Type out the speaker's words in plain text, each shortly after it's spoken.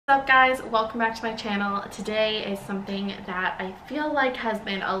What's up guys, welcome back to my channel. Today is something that I feel like has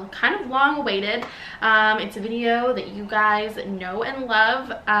been a kind of long awaited. It's a video that you guys know and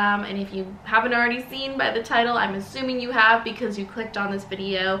love, and if you haven't already seen by the title, I'm assuming you have because you clicked on this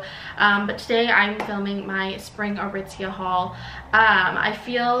video. But today I'm filming my spring Aritzia haul. I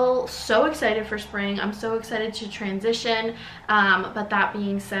feel so excited for spring. I'm so excited to transition, but that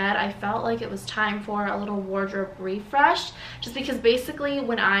being said, I felt like it was time for a little wardrobe refresh, just because basically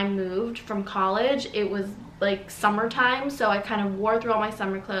when I moved from college it was like summertime, so I kind of wore through all my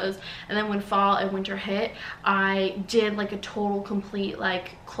summer clothes, and then when fall and winter hit I did like a total complete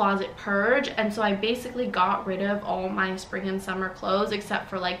like closet purge, and so I basically got rid of all my spring and summer clothes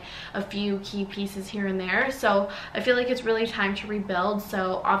except for like a few key pieces here and there. So I feel like it's really time to rebuild.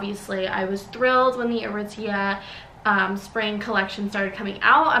 So obviously I was thrilled when the Aritzia spring collection started coming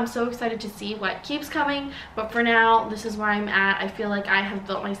out. I'm so excited to see what keeps coming, but for now this is where I'm at. I feel like I have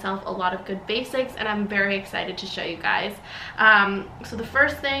built myself a lot of good basics and I'm very excited to show you guys. So the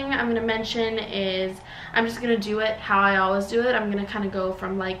first thing I'm going to mention is I'm just going to do it how I always do it. I'm going to kind of go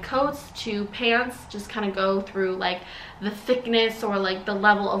from like coats to pants, just kind of go through like the thickness or like the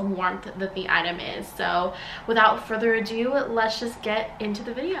level of warmth that the item is. So without further ado, let's just get into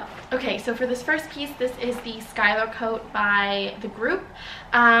the video. Okay, so for this first piece, this is the Skylar coat by the group.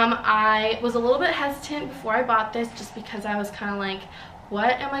 I was a little bit hesitant before I bought this just because I was kind of like,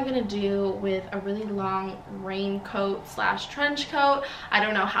 what am I gonna do with a really long raincoat slash trench coat? I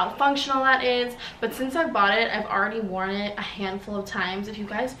don't know how functional that is, but since I bought it, I've already worn it a handful of times. If you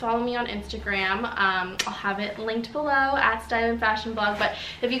guys follow me on Instagram, I'll have it linked below at Style and Fashion Blog, but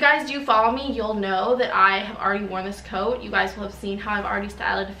if you guys do follow me, you'll know that I have already worn this coat. You guys will have seen how I've already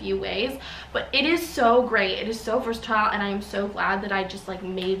styled it a few ways, but it is so great. It is so versatile, and I am so glad that I just like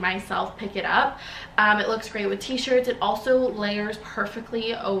made myself pick it up. It looks great with t-shirts. It also layers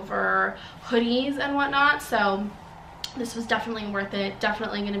perfectly over hoodies and whatnot, so this was definitely worth it.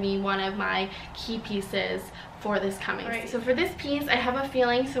 Definitely going to be one of my key pieces for this coming season. So for this piece, I have a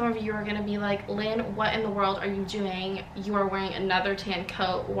feeling some of you are going to be like, Lynn, what in the world are you doing? You are wearing another tan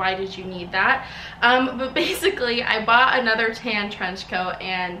coat. Why did you need that? But basically I bought another tan trench coat,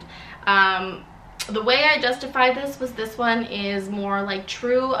 and the way I justified this was this one is more like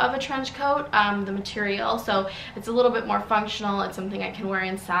true of a trench coat, the material, so it's a little bit more functional. It's something I can wear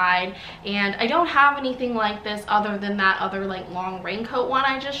inside, and I don't have anything like this other than that other like long raincoat one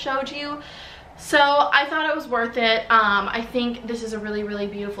I just showed you. So I thought it was worth it. I think this is a really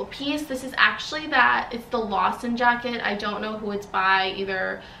beautiful piece. This is actually it's the Lawson jacket. I don't know who it's by,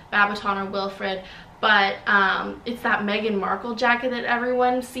 either Babaton or Wilfred, but it's that Meghan Markle jacket that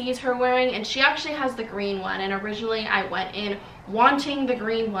everyone sees her wearing, and she actually has the green one, and originally I went in wanting the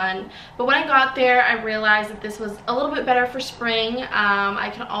green one, but when I got there I realized that this was a little bit better for spring.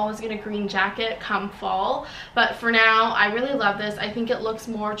 I can always get a green jacket come fall, but for now I really love this. I think it looks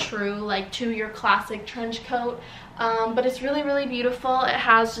more true like to your classic trench coat, but it's really beautiful. It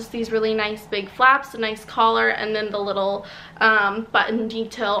has just these really nice big flaps, a nice collar, and then the little button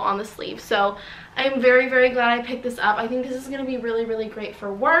detail on the sleeve. So I'm very glad I picked this up. I think this is going to be really great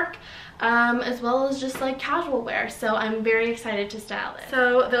for work, as well as just like casual wear, so I'm very excited to style it.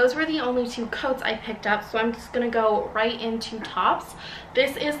 So those were the only two coats I picked up, so I'm just gonna go right into tops.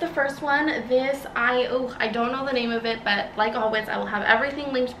 This is the first one. This I don't know the name of it, but like always I will have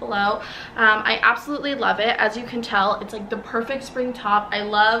everything linked below. I absolutely love it. As you can tell, it's like the perfect spring top. I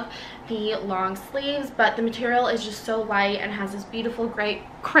love the long sleeves, but the material is just so light and has this beautiful great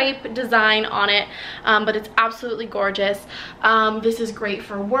crepe design on it, but it's absolutely gorgeous. This is great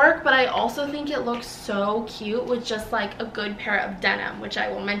for work, but I also think it looks so cute with just like a good pair of denim, which I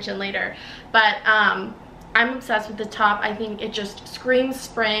will mention later. But I'm obsessed with the top. I think it just screams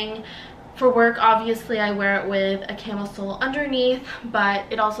spring. For work, obviously I wear it with a camisole underneath, but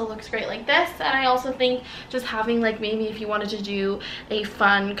it also looks great like this. And I also think just having like, maybe if you wanted to do a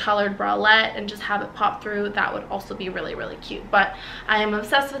fun colored bralette and just have it pop through, that would also be really cute. But I am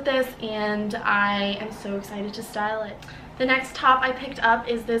obsessed with this, and I am so excited to style it. The next top I picked up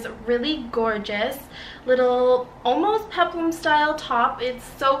is this really gorgeous little almost peplum style top. It's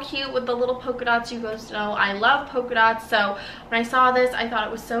so cute with the little polka dots. You guys know I love polka dots, so when I saw this I thought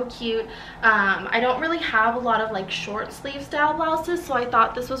it was so cute. I don't really have a lot of like short sleeve style blouses, so I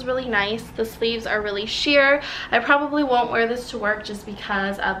thought this was really nice. The sleeves are really sheer. I probably won't wear this to work just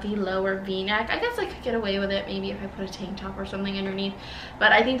because of the lower v-neck. I guess I could get away with it maybe if I put a tank top or something underneath,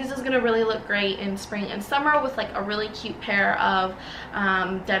 but I think this is going to really look great in spring and summer with like a really cute pair of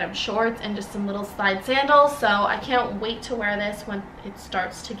denim shorts and just some little slide sandals. So I can't wait to wear this when it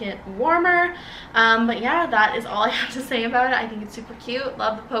starts to get warmer. But yeah, that is all I have to say about it. I think it's super cute.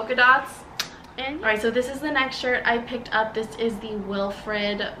 Love the polka dots. Alright, so this is the next shirt I picked up. This is the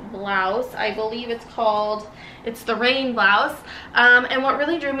Wilfred blouse. I believe it's the rain blouse. And what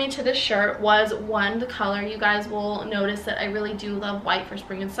really drew me to this shirt was, one, the color. You guys will notice that I really do love white for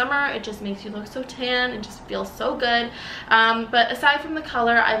spring and summer. It just makes you look so tan and just feels so good. But aside from the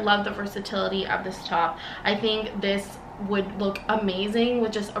color, I love the versatility of this top. I think this would look amazing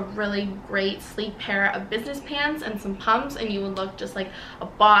with just a really great sleek pair of business pants and some pumps, and you would look just like a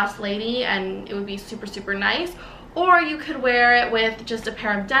boss lady, and it would be super, super nice. Or you could wear it with just a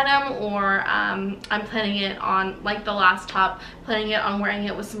pair of denim, or I'm planning it on, like the last top, planning it on wearing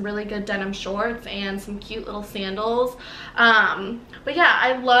it with some really good denim shorts and some cute little sandals. But yeah,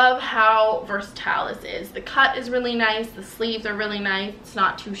 I love how versatile this is. The cut is really nice, the sleeves are really nice, it's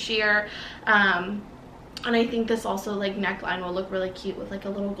not too sheer. And I think this also, like, neckline will look really cute with like a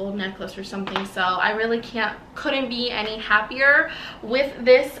little gold necklace or something. So I really couldn't be any happier with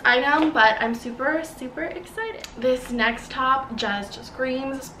this item, but I'm super, super excited. This next top just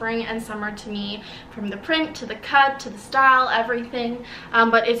screams spring and summer to me, from the print to the cut to the style, everything.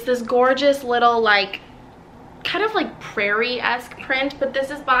 But it's this gorgeous little, like, kind of like prairie-esque print, but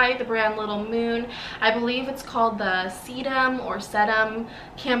this is by the brand Little Moon. I believe it's called the sedum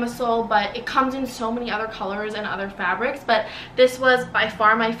camisole, but it comes in so many other colors and other fabrics, but this was by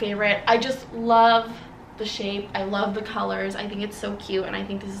far my favorite. I just love the shape, I love the colors, I think it's so cute, and I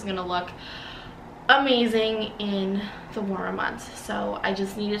think this is gonna look amazing in the warmer months. So I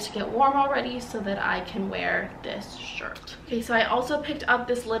just needed to get warm already so that I can wear this shirt. Okay, so I also picked up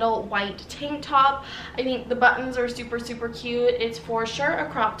this little white tank top. I think the buttons are super, super cute. It's for sure a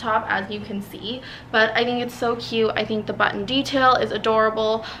crop top, as you can see, but I think it's so cute. I think the button detail is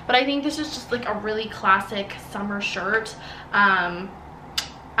adorable, but I think this is just like a really classic summer shirt. I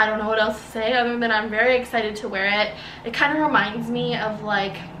don't know what else to say other than I'm very excited to wear it. It kind of reminds me of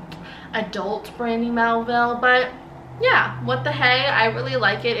like adult Brandy Melville, but yeah, what the hey, I really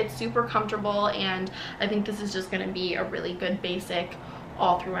like it. It's super comfortable, and I think this is just going to be a really good basic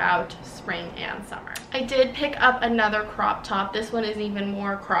all throughout spring and summer. I did pick up another crop top. This one is even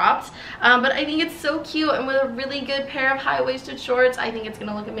more cropped, but I think it's so cute, and with a really good pair of high-waisted shorts, I think it's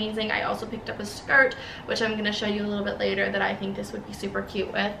going to look amazing. I also picked up a skirt, which I'm going to show you a little bit later, that I think this would be super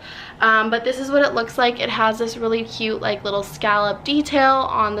cute with. But this is what it looks like. It has this really cute like little scallop detail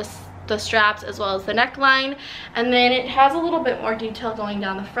on the straps as well as the neckline, and then it has a little bit more detail going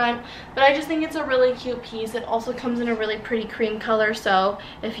down the front, but I just think it's a really cute piece. It also comes in a really pretty cream color, so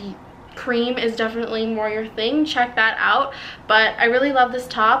if cream is definitely more your thing, check that out. But I really love this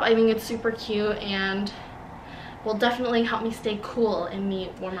top. I think it's super cute and will definitely help me stay cool in the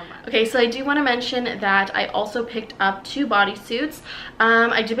warmer months. Okay, so I do want to mention that I also picked up 2 bodysuits.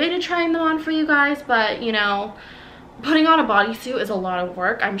 I debated trying them on for you guys, but you know, putting on a bodysuit is a lot of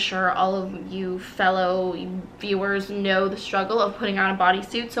work. I'm sure all of you fellow viewers know the struggle of putting on a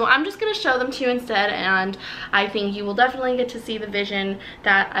bodysuit, so I'm just going to show them to you instead, and I think you will definitely get to see the vision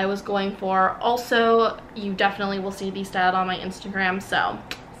that I was going for. Also, you definitely will see these styled on my Instagram, so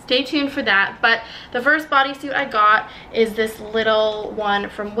stay tuned for that. But the first bodysuit I got is this little one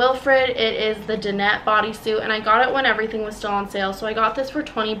from Wilfred. It is the Danette bodysuit, and I got it when everything was still on sale, so I got this for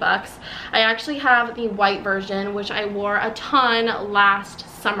 20 bucks. I actually have the white version, which I wore a ton last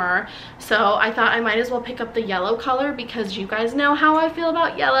summer, so I thought I might as well pick up the yellow color because you guys know how I feel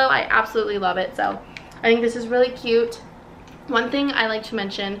about yellow. I absolutely love it, so I think this is really cute. One thing I like to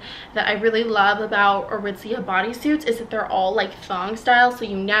mention that I really love about Aritzia bodysuits is that they're all like thong style, so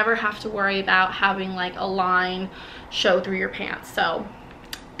you never have to worry about having like a line show through your pants. So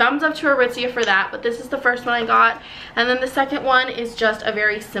thumbs up to Aritzia for that. But this is the first one I got, and then the second one is just a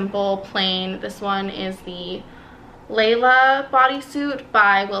very simple plain. This one is the Leila bodysuit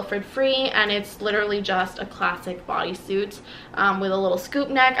by Wilfred Free, and it's literally just a classic bodysuit with a little scoop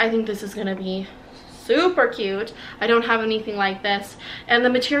neck. I think this is going to be super cute. I don't have anything like this, and the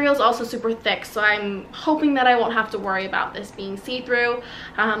material is also super thick, so I'm hoping that I won't have to worry about this being see-through,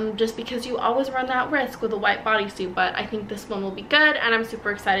 just because you always run that risk with a white bodysuit. But I think this one will be good, and I'm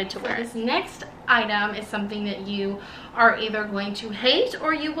super excited to wear it. This next item is something that you are either going to hate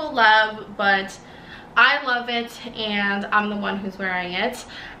or you will love, but I love it and I'm the one who's wearing it.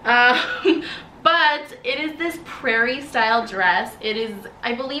 But it is this prairie style dress. It is,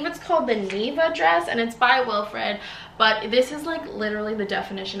 I believe it's called the Naeva dress, and it's by Wilfred, but this is like literally the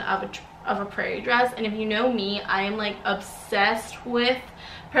definition of a prairie dress. And if you know me, I am like obsessed with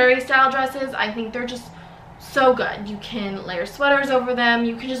prairie style dresses. I think they're just so good. You can layer sweaters over them.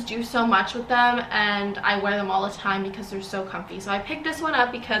 You can just do so much with them, and I wear them all the time because they're so comfy. So I picked this one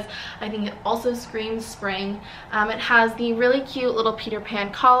up because I think it also screams spring. It has the really cute little Peter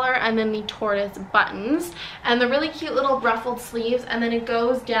Pan collar and then the tortoise buttons and the really cute little ruffled sleeves, and then it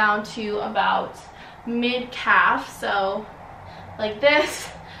goes down to about mid-calf, so like this,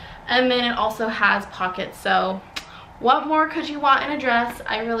 and then it also has pockets. So what more could you want in a dress?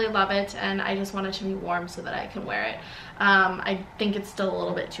 I really love it, and I just want it to be warm so that I can wear it. I think it's still a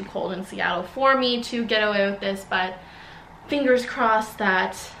little bit too cold in Seattle for me to get away with this, but fingers crossed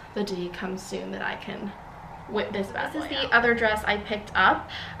that the day comes soon that I can whip this bad boy out. This is the other dress I picked up.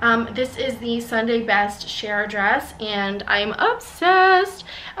 This is the Sunday Best Cher dress, and I'm obsessed.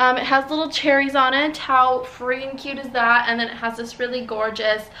 It has little cherries on it. How freaking cute is that? And then it has this really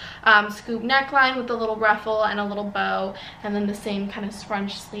gorgeous scoop neckline with a little ruffle and a little bow, and then the same kind of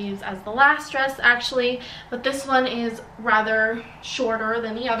scrunch sleeves as the last dress actually, but this one is rather shorter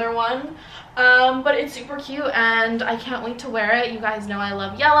than the other one. But it's super cute, and I can't wait to wear it. You guys know I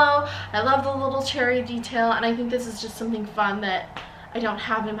love yellow. I love the little cherry detail, and I think this is just something fun that I don't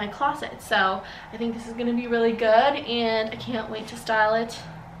have in my closet. So I think this is going to be really good, and I can't wait to style it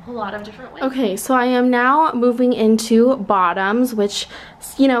a lot of different ways. Okay, so I am now moving into bottoms, which,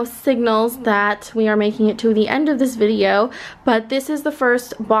 you know, signals that we are making it to the end of this video. But this is the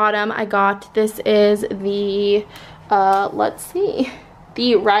first bottom I got. This is the, let's see,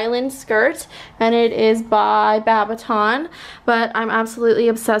 the Ryland skirt, and it is by Babaton, but I'm absolutely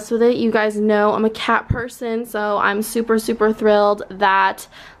obsessed with it. You guys know I'm a cat person, so I'm super thrilled that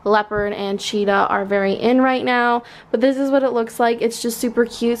leopard and cheetah are very in right now. But this is what it looks like. It's just super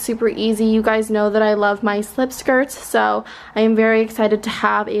cute, super easy. You guys know that I love my slip skirts, so I am very excited to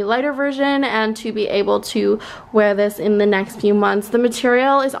have a lighter version and to be able to wear this in the next few months. The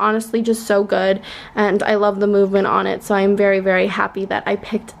material is honestly just so good, and I love the movement on it, so I'm very happy that I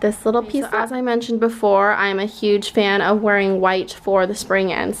picked this little piece. So as I mentioned before, I'm a huge fan of wearing white for the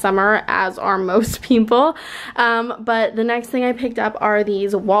spring and summer, as are most people. But the next thing I picked up are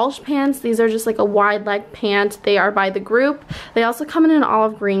these Walsh pants. These are just like a wide leg pant. They are by the Group. They also come in an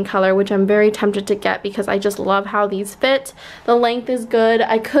olive green color, which I'm very tempted to get because I just love how these fit. The length is good.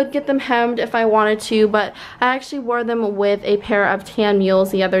 I could get them hemmed if I wanted to, but I actually wore them with a pair of tan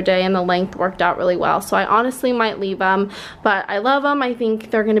mules the other day, and the length worked out really well. So I honestly might leave them, but I love them. I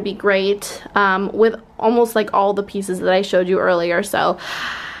think they're going to be great with almost like all the pieces that I showed you earlier. So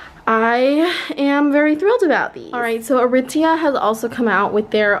I am very thrilled about these. Alright, so Aritzia has also come out with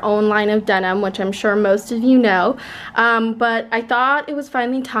their own line of denim, which I'm sure most of you know. But I thought it was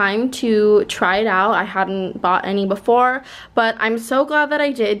finally time to try it out. I hadn't bought any before, but I'm so glad that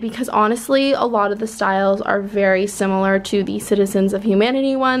I did, because honestly, a lot of the styles are very similar to the Citizens of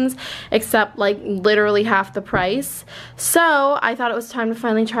Humanity ones, except like literally half the price. So I thought it was time to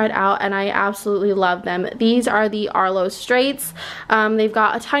finally try it out, and I absolutely love them. These are the Arlo straights. They've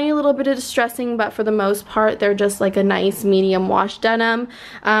got a tiny little bit of distressing, but for the most part they're just like a nice medium wash denim.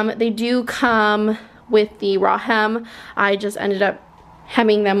 They do come with the raw hem. I just ended up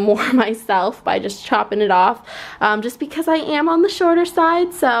hemming them more myself by just chopping it off, just because I am on the shorter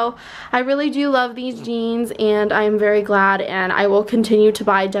side. So I really do love these jeans, and I am very glad, and I will continue to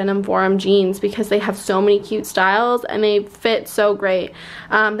buy Denim Forum jeans because they have so many cute styles and they fit so great.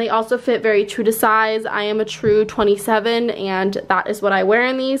 They also fit very true to size. I am a true 27, and that is what I wear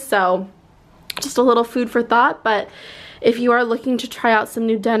in these, so just a little food for thought. But if you are looking to try out some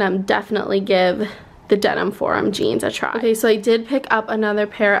new denim, definitely give the Denim Forum jeans a try. Okay, so I did pick up another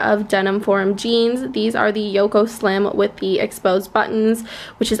pair of Denim Forum jeans. These are the Yoko Slim with the exposed buttons,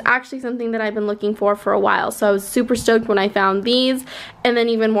 which is actually something that I've been looking for a while. So I was super stoked when I found these, and then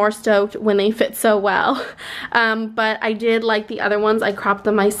even more stoked when they fit so well. But I did like the other ones. I cropped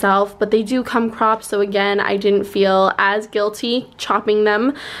them myself, but they do come cropped, so again, I didn't feel as guilty chopping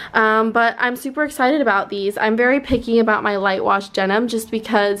them. But I'm super excited about these. I'm very picky about my light wash denim just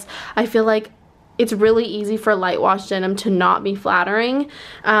because I feel like it's really easy for light wash denim to not be flattering.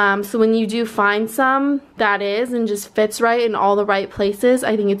 So when you do find some that is and just fits right in all the right places,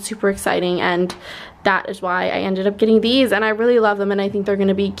 I think it's super exciting, and that is why I ended up getting these, and I really love them, and I think they're going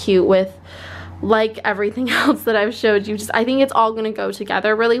to be cute with like everything else that I've showed you. Just I think it's all going to go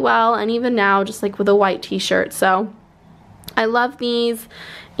together really well, and even now just like with a white t-shirt. So I love these,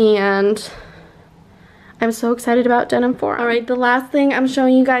 and I'm so excited about Denim Forum. Alright, the last thing I'm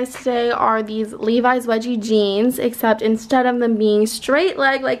showing you guys today are these Levi's wedgie jeans, except instead of them being straight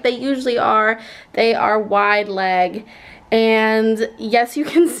leg like they usually are, they are wide leg. And yes, you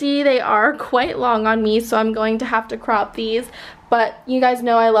can see they are quite long on me, so I'm going to have to crop these. but you guys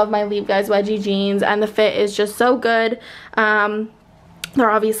know I love my Levi's wedgie jeans, and the fit is just so good. They're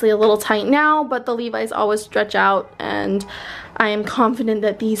obviously a little tight now, but the Levi's always stretch out, and I am confident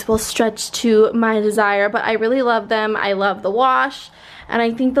that these will stretch to my desire. But I really love them. I love the wash, and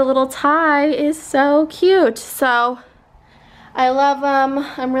I think the little tie is so cute. So I love them.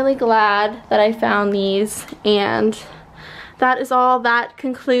 I'm really glad that I found these, and that is all. That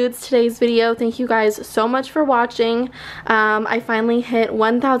concludes today's video. Thank you guys so much for watching. I finally hit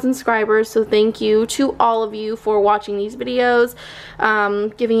 1,000 subscribers, so thank you to all of you for watching these videos,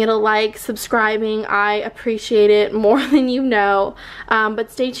 giving it a like, subscribing. I appreciate it more than you know. But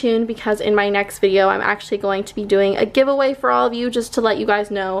stay tuned, because in my next video I'm actually going to be doing a giveaway for all of you, just to let you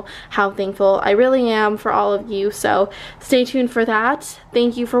guys know how thankful I really am for all of you. So stay tuned for that.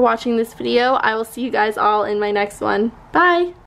 Thank you for watching this video. I will see you guys all in my next one. Bye!